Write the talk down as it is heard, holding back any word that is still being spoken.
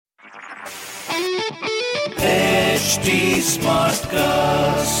HT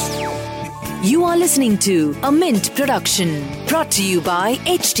Smartcast. You are listening to a Mint production brought to you by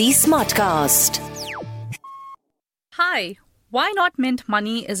HT Smartcast. Hi, Why Not Mint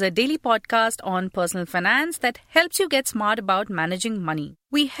Money is a daily podcast on personal finance that helps you get smart about managing money.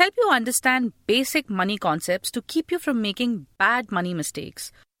 We help you understand basic money concepts to keep you from making bad money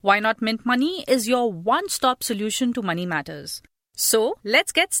mistakes. Why Not Mint Money is your one-stop solution to money matters. So,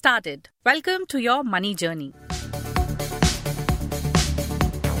 let's get started. Welcome to your money journey.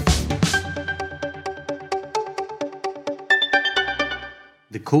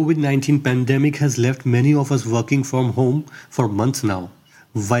 The COVID-19 pandemic has left many of us working from home for months now.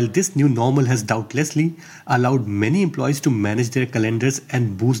 While this new normal has doubtlessly allowed many employees to manage their calendars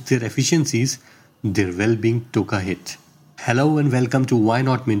and boost their efficiencies, their well-being took a hit. Hello and welcome to Why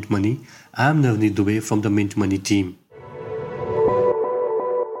Not Mint Money. I am Navneet Dubey from the Mint Money team.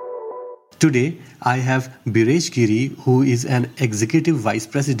 Today, I have Biresh Giri, who is an Executive Vice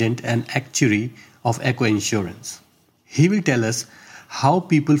President and Actuary of Echo Insurance. He will tell us how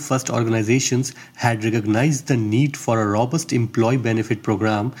people-first organizations had recognized the need for a robust employee benefit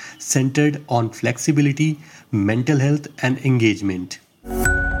program centered on flexibility, mental health, and engagement.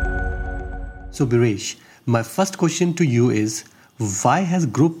 So, Biresh, my first question to you is, why has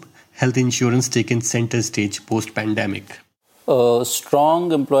group health insurance taken center stage post-pandemic? A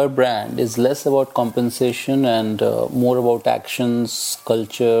strong employer brand is less about compensation and more about actions,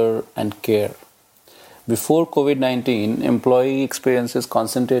 culture, and care. Before COVID-19, employee experiences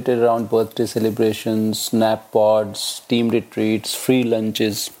concentrated around birthday celebrations, nap pods, team retreats, free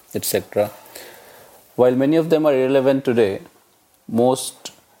lunches, etc. While many of them are irrelevant today,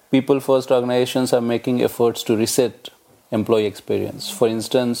 most people-first organizations are making efforts to reset employee experience. For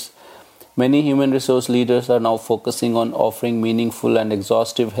instance, many human resource leaders are now focusing on offering meaningful and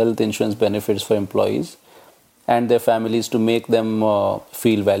exhaustive health insurance benefits for employees and their families to make them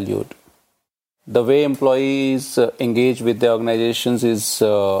feel valued. The way employees engage with their organizations is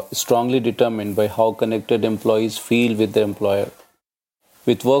strongly determined by how connected employees feel with their employer.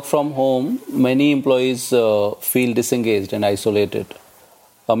 With work from home, many employees feel disengaged and isolated.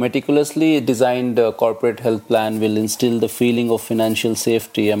 A meticulously designed corporate health plan will instill the feeling of financial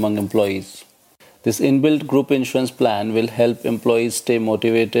safety among employees. This inbuilt group insurance plan will help employees stay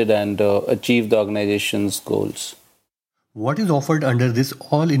motivated and achieve the organization's goals. What is offered under this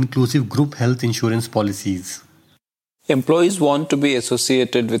all-inclusive group health insurance policies? Employees want to be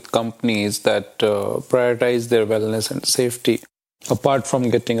associated with companies that prioritize their wellness and safety, apart from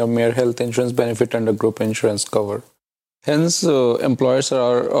getting a mere health insurance benefit under group insurance cover. Hence, employers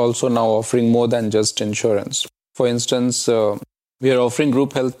are also now offering more than just insurance. For instance, we are offering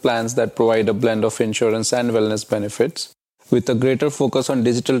group health plans that provide a blend of insurance and wellness benefits. With a greater focus on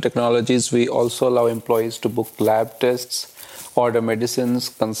digital technologies, we also allow employees to book lab tests, order medicines,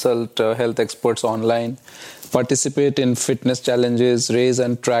 consult health experts online, participate in fitness challenges, raise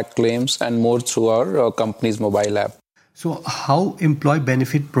and track claims, and more through our company's mobile app. So, how employee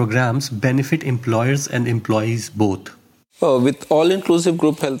benefit programs benefit employers and employees both? With all-inclusive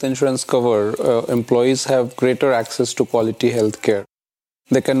group health insurance cover, employees have greater access to quality health care.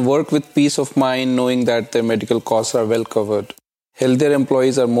 They can work with peace of mind knowing that their medical costs are well covered. Healthier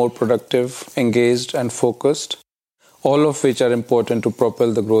employees are more productive, engaged, and focused, all of which are important to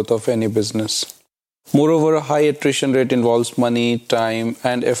propel the growth of any business. Moreover, a high attrition rate involves money, time,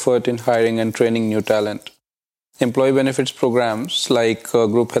 and effort in hiring and training new talent. Employee benefits programs like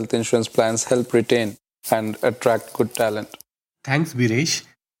group health insurance plans help retain and attract good talent. Thanks, Biresh.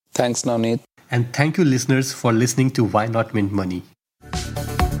 Thanks, Navneet. And thank you, listeners, for listening to Why Not Mint Money.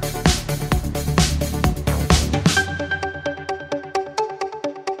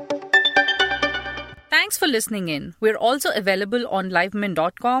 Thanks for listening in. We're also available on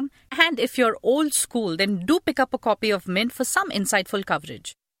livemint.com. And if you're old school, then do pick up a copy of Mint for some insightful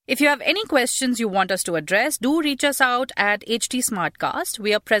coverage. If you have any questions you want us to address, do reach us out at HT Smartcast.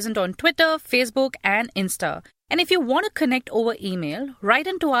 We are present on Twitter, Facebook, and Insta. And if you want to connect over email, write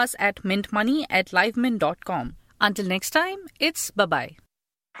into us at mintmoney@livemint.com. Until next time, it's bye-bye.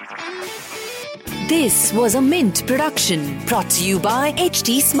 This was a Mint production brought to you by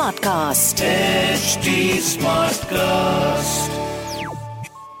HT Smartcast. HT Smartcast.